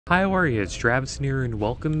Hi, how are you? It's Travis here, and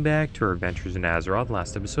welcome back to our adventures in Azeroth.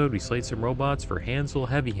 Last episode, we slayed some robots for Hansel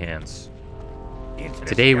Heavy Hands.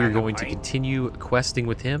 Today, we're going to continue questing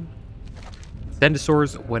with him.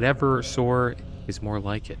 Incendosaurs, whatever sore is more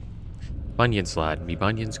like it. Bunions, lad. Me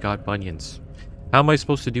bunions got bunions. How am I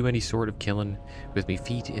supposed to do any sort of killing with me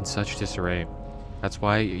feet in such disarray? That's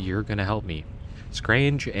why you're gonna help me.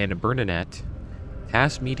 Scrange and Bernadette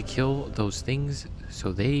tasked me to kill those things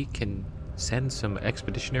so they can send some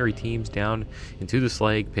expeditionary teams down into the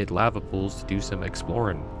slag pit lava pools to do some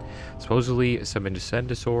exploring. Supposedly some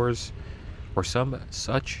Incendosaurs or some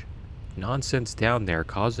such nonsense down there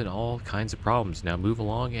causing all kinds of problems. Now move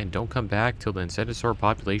along and don't come back till the Incendosaur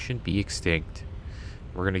population be extinct.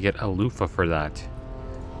 We're gonna get a loofah for that,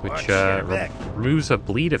 which removes a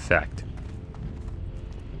bleed effect.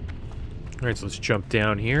 Alright, so let's jump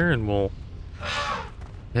down here and we'll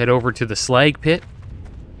head over to the slag pit,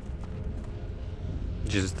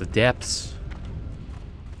 which is the depths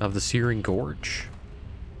of the Searing Gorge.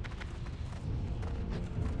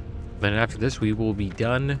 Then after this, we will be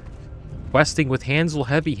done questing with Hansel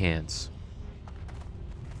Heavy Hands.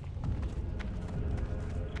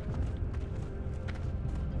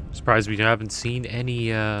 Surprised we haven't seen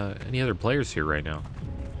any other players here right now.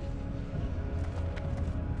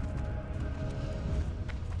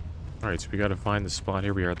 Alright, so we gotta find the spot.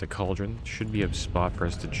 Here we are at the cauldron. Should be a spot for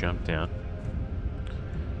us to jump down.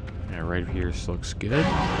 Yeah, right here this looks good.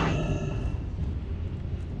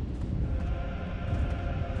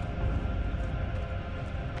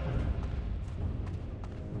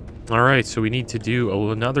 Alright, so we need to do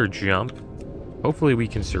another jump. Hopefully we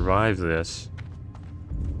can survive this.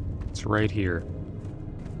 It's right here.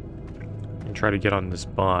 And try to get on this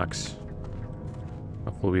box.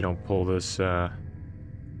 Hopefully we don't pull this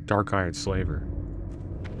Dark Iron Slaver.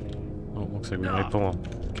 Oh, it looks like we might pull him.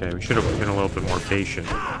 Okay, we should have been a little bit more patient.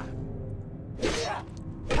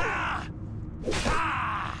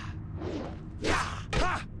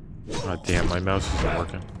 Oh damn, my mouse isn't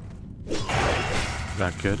working.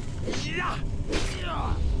 Not good.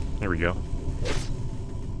 There we go.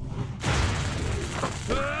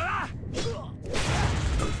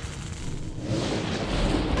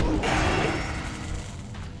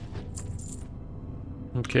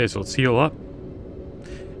 Okay, so let's heal up.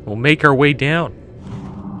 We'll make our way down.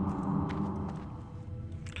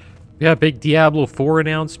 Yeah, big Diablo 4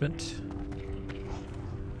 announcement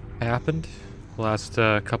happened last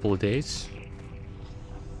couple of days.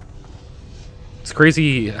 It's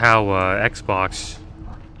crazy how Xbox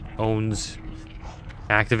owns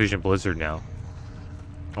Activision Blizzard now.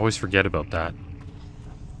 I always forget about that.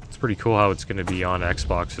 It's pretty cool how it's going to be on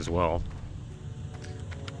Xbox as well.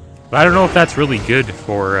 But I don't know if that's really good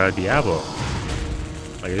for Diablo.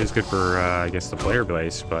 Like, it is good for, I guess, the player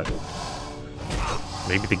base, but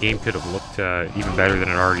maybe the game could have looked even better than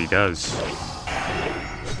it already does.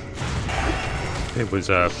 It was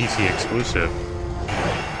PC exclusive.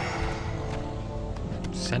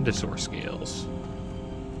 Incendosaur scales.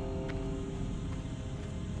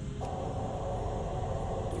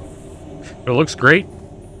 It looks great.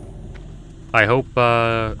 I hope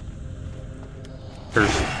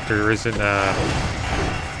there isn't a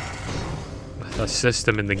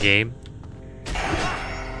system in the game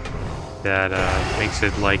that makes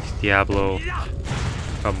it like Diablo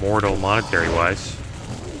Immortal monetary-wise.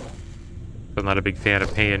 I'm not a big fan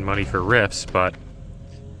of paying money for rifts, but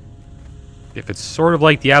if it's sort of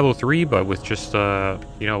like Diablo 3, but with just,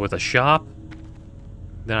 you know, with a shop,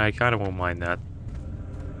 then I kind of won't mind that.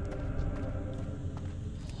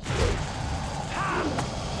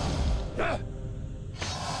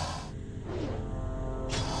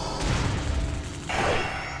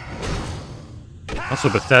 Also,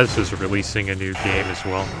 Bethesda's releasing a new game as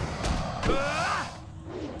well.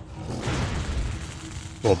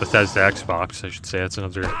 Well, Bethesda Xbox, I should say. That's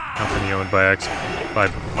another company owned by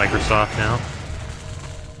Microsoft now.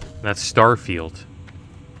 And that's Starfield.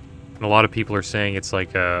 And a lot of people are saying it's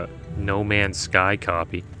like a No Man's Sky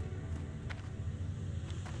copy.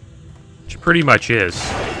 Which it pretty much is.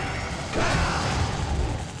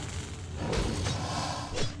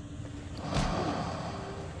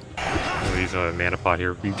 Use a mana pot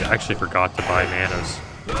here. We actually forgot to buy manas.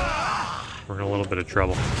 We're in a little bit of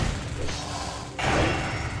trouble.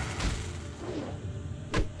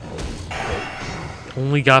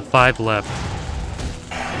 Only got 5 left.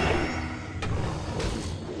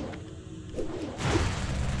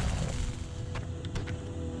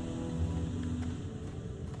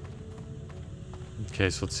 Okay,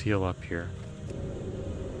 so let's heal up here.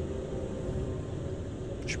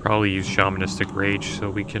 Should probably use Shamanistic Rage so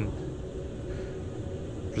we can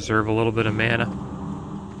preserve a little bit of mana.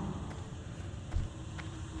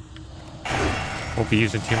 Won't be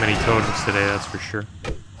using too many totems today, that's for sure.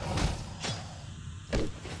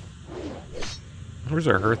 Where's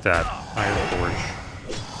our Hearth at? Iron Forge.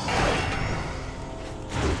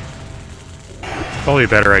 Probably a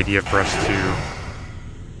better idea for us to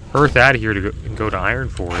Hearth out of here to go to Iron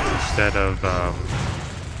Forge instead of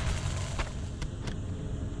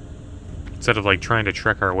like trying to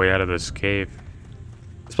trek our way out of this cave.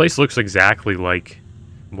 This place looks exactly like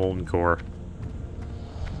Molten Core.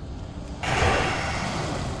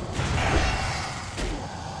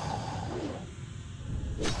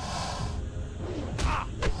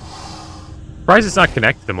 Surprised it's not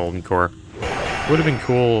connected to Molten Core. Would have been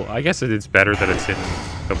cool. I guess it's better that it's in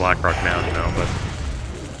the Blackrock Mountain now, but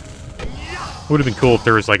would have been cool if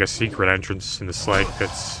there was like a secret entrance in the slide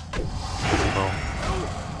pits as well.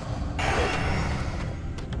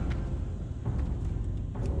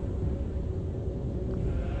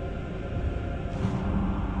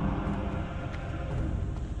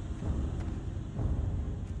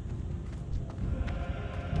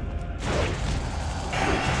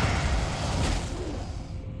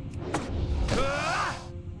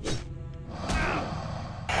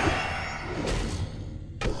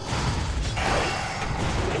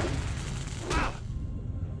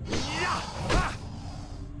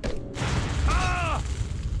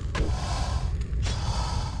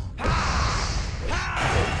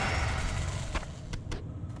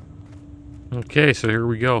 Okay, so here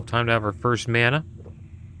we go. Time to have our first mana.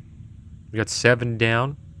 We got 7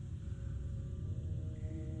 down.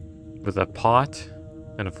 With a pot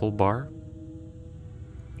and a full bar.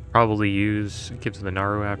 Probably use Give to the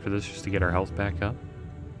Naru after this just to get our health back up.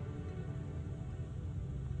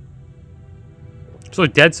 So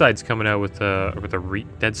Dead Side's coming out with a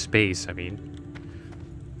Dead Space, I mean.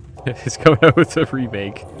 It's coming out with a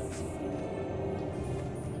remake.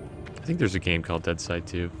 I think there's a game called Dead Side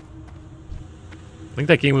too. I think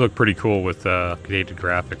that game would look pretty cool with updated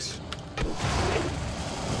graphics.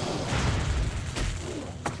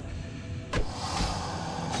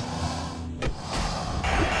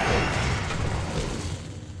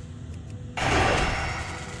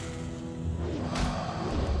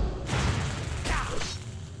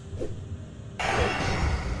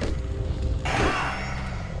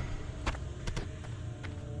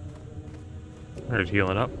 Alright,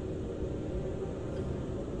 healing up.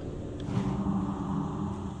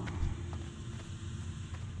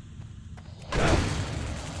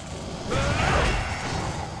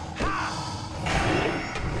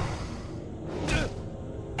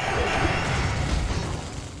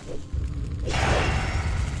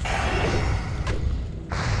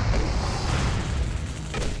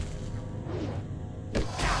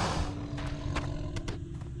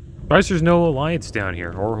 Surprised there's no alliance down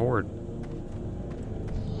here, or horde.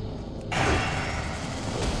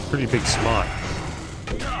 Pretty big spot.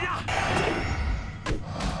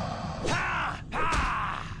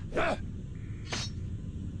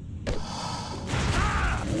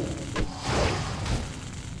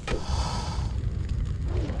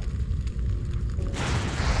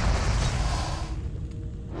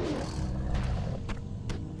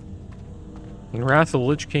 And Wrath of the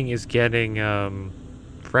Lich King is getting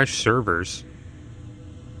fresh servers.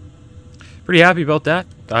 Pretty happy about that.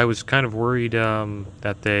 I was kind of worried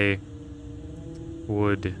that they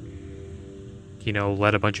would, you know,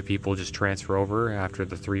 let a bunch of people just transfer over after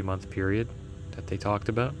the 3-month period that they talked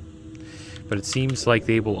about. But it seems like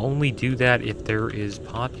they will only do that if there is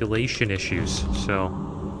population issues. So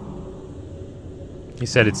he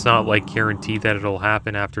said it's not like guaranteed that it'll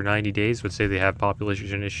happen after 90 days. Would say they have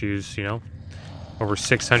population issues, you know, over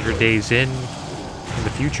 600 days in the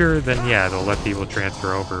future, then yeah, they'll let people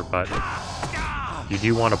transfer over. But if you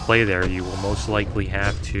do want to play there, you will most likely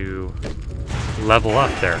have to level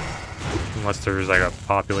up there, unless there's like a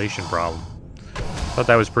population problem. Thought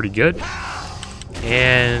that was pretty good.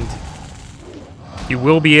 And you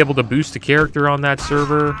will be able to boost a character on that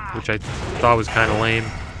server, which I thought was kind of lame,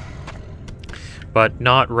 but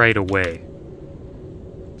not right away.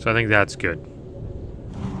 So I think that's good.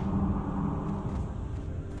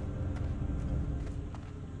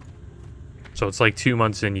 So it's like 2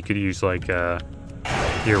 months in, you could use like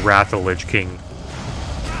your Wrath of Lich King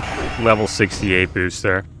level 68 boost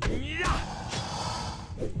there.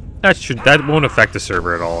 That won't affect the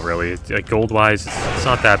server at all, really. Like gold wise, it's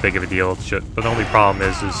not that big of a deal. But the only problem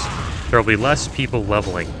is there will be less people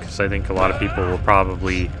leveling, because I think a lot of people will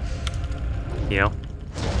probably, you know,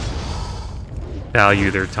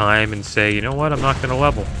 value their time and say, you know what, I'm not going to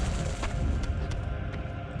level.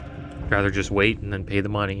 Rather just wait and then pay the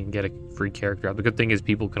money and get a free character out. The good thing is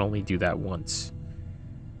people can only do that once.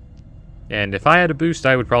 And if I had a boost,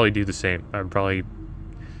 I would probably do the same. I would probably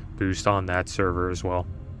boost on that server as well.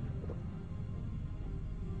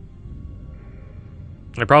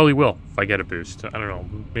 I probably will if I get a boost. I don't know.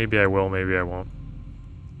 Maybe I will, maybe I won't.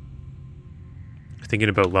 Thinking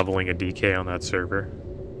about leveling a DK on that server.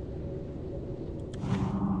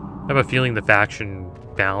 I have a feeling the faction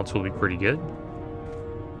balance will be pretty good.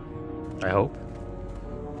 I hope.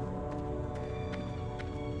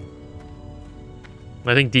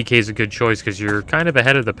 I think DK is a good choice because you're kind of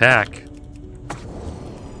ahead of the pack.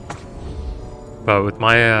 But with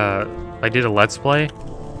my, I did a Let's Play,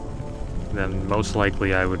 then most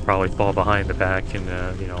likely I would probably fall behind the pack in,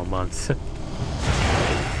 you know, a month.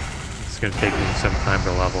 It's gonna take me some time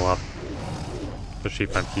to level up. Especially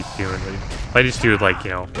if I keep doing it. If I just do it like,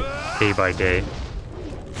 you know, day by day.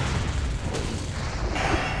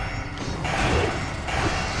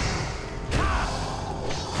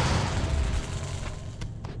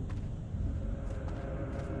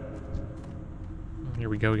 Here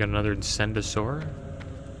we go, we got another Incendosaur.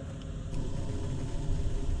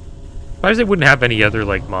 Why they wouldn't have any other,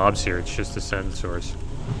 like, mobs here? It's just Incendosaurs.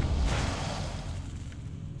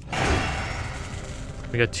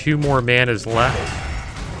 We got 2 more manas left.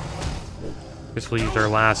 Guess we'll use our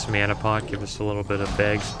last mana pot, give us a little bit of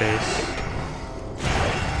bag space.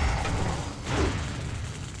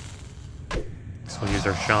 So we'll use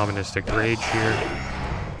our Shamanistic Rage here.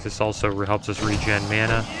 This also helps us regen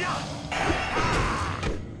mana.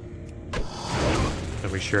 So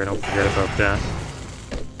be sure I don't forget about that.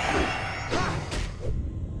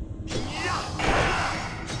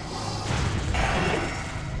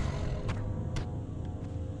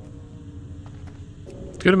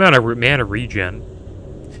 Good amount of mana regen.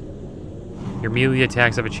 Your melee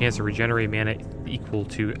attacks have a chance to regenerate mana equal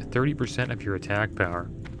to 30% of your attack power.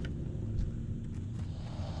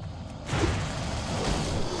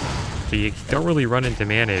 So you don't really run into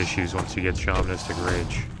mana issues once you get Shamanistic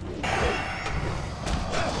Rage.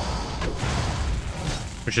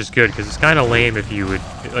 Which is good, because it's kind of lame if you would...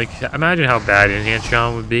 Like, imagine how bad Enhanced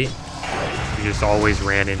Shaman would be if you just always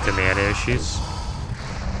ran into mana issues.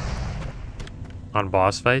 On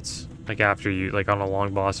boss fights, like after you, like on a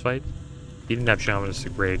long boss fight, if you didn't have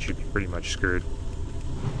Shamanistic Rage, you'd be pretty much screwed.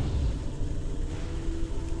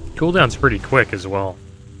 Cooldown's pretty quick as well.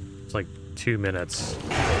 It's like 2 minutes.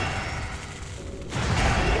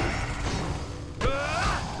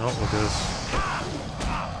 Oh, look at this.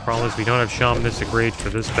 Problem is we don't have Shamanistic Rage for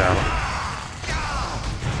this battle.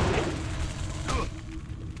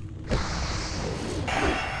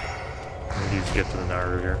 Maybe just get to the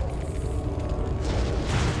Naru here.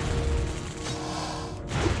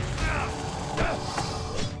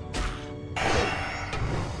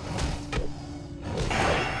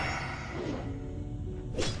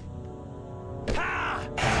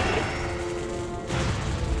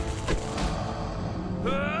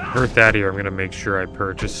 Earth that here, I'm gonna make sure I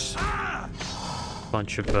purchase a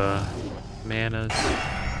bunch of manas.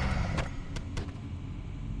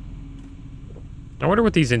 I wonder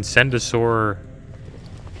what these Incendosaur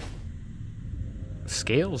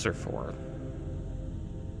scales are for.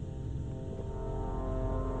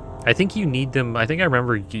 I think you need them. I think I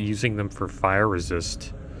remember using them for fire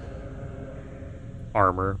resist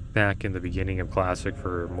armor back in the beginning of Classic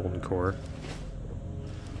for Molten Core.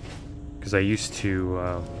 Because I used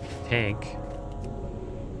to tank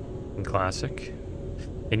in Classic.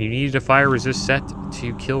 And you needed a fire resist set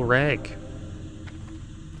to kill Rag.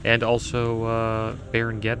 And also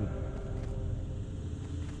Baron Geddon.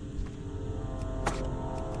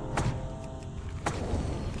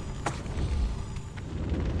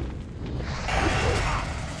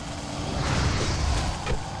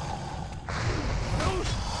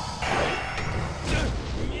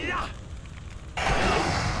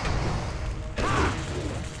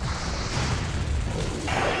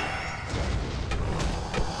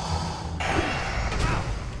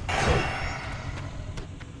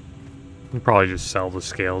 Probably just sell the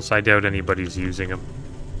scales. I doubt anybody's using them.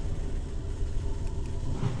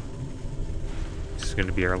 This is going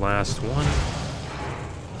to be our last one.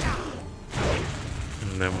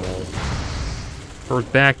 And then we'll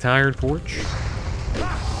birth back to Iron Forge.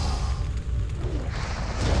 I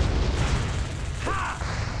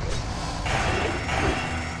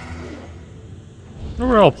don't know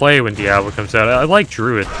what I'll play when Diablo comes out. I like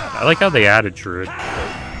Druid. I like how they added Druid.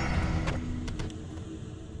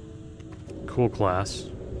 Cool class.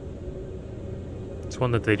 It's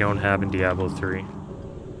one that they don't have in Diablo 3.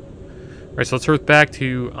 Alright, so let's earth back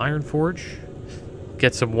to Iron Forge,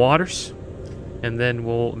 get some waters, and then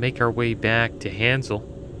we'll make our way back to Hansel.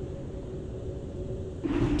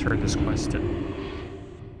 Turn this quest in.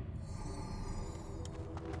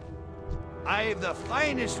 I've the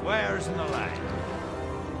finest wares in the land.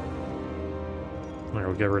 Alright,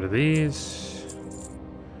 we'll get rid of these.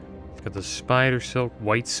 Got the spider silk,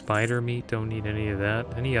 white spider meat. Don't need any of that.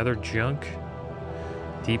 Any other junk?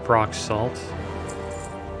 Deep rock salt.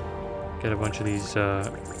 Get a bunch of these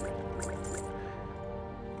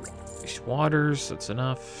waters. That's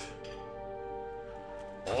enough.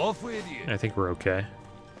 Off with you. I think we're okay.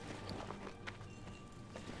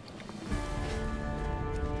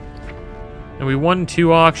 And we won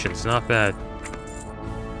 2 auctions. Not bad.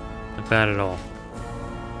 Not bad at all.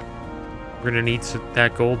 We're gonna need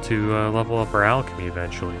that gold to level up our alchemy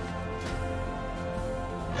eventually.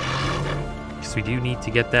 Because we do need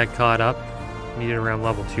to get that caught up. We need it around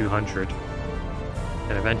level 200.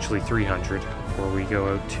 And eventually 300 before we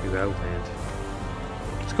go out to Outland.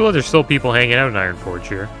 It's cool that there's still people hanging out in Ironforge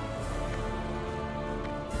here.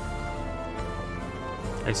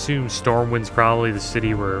 I assume Stormwind's probably the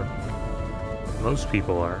city where most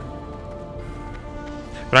people are.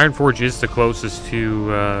 But Ironforge is the closest to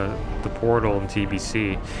the portal in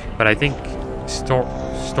TBC. But I think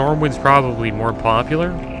Stormwind's probably more popular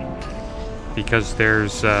because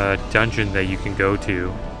there's a dungeon that you can go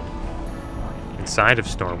to inside of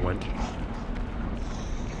Stormwind.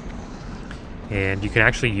 And you can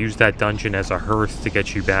actually use that dungeon as a hearth to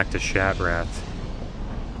get you back to Shatrath.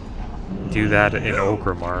 Do that in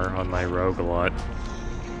Orgrimmar on my rogue a lot.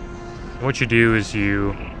 And what you do is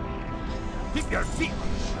you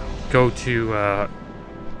go to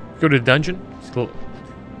the dungeon.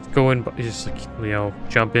 Go in, just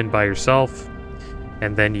jump in by yourself,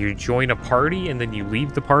 and then you join a party, and then you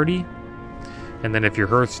leave the party, and then if your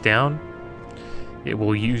hearth's down, it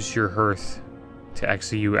will use your hearth to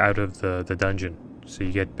exit you out of the dungeon, so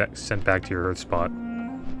you get sent back to your hearth spot.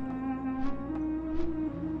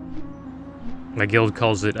 My guild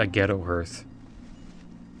calls it a ghetto hearth.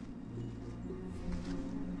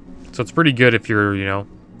 So it's pretty good if you're,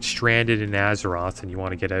 stranded in Azeroth and you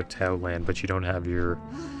want to get out to Outland, but you don't have your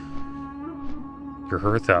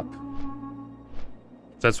hearth up.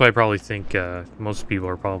 So that's why I probably think most people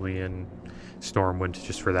are probably in Stormwind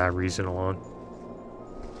just for that reason alone.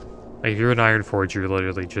 Like if you're in Ironforge, you're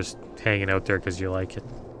literally just hanging out there because you like it.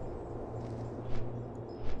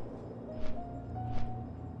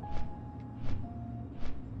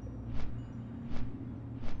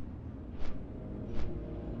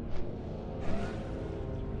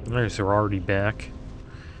 Alright, so we're already back.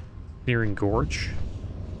 Nearing Gorge.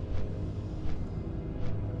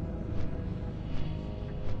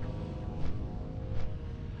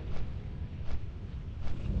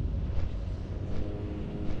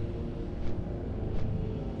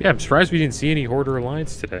 Yeah, I'm surprised we didn't see any Horde or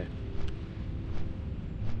Alliance today.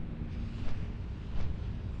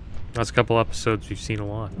 Last couple episodes, we've seen a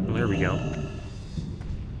lot. Well, there we go.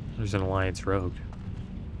 There's an Alliance rogue.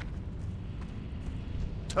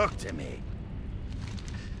 Talk to me.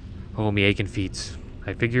 Oh, me aching feet.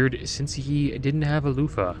 I figured since he didn't have a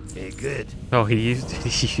loofah. Hey, good. Oh, he used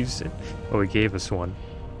it. Oh, he gave us one.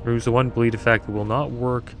 Removes the 1 bleed effect that will not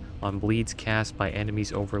work on bleeds cast by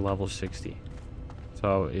enemies over level 60.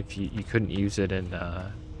 So if you couldn't use it in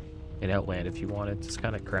Outland if you wanted, it's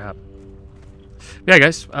kind of crap. But yeah,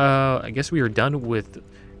 guys. I guess we are done with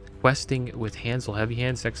questing with Hansel Heavy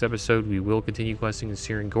Hands. Next episode, we will continue questing in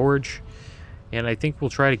Searing Gorge. And I think we'll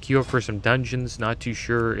try to queue up for some dungeons. Not too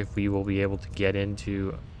sure if we will be able to get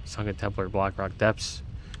into Sunken Templar Blackrock Depths.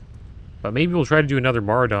 But maybe we'll try to do another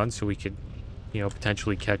Maraudon so we could,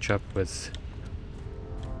 potentially catch up with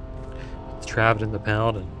Travid and the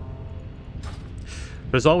Paladin.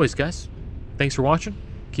 But as always, guys, thanks for watching.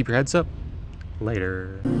 Keep your heads up.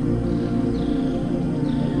 Later.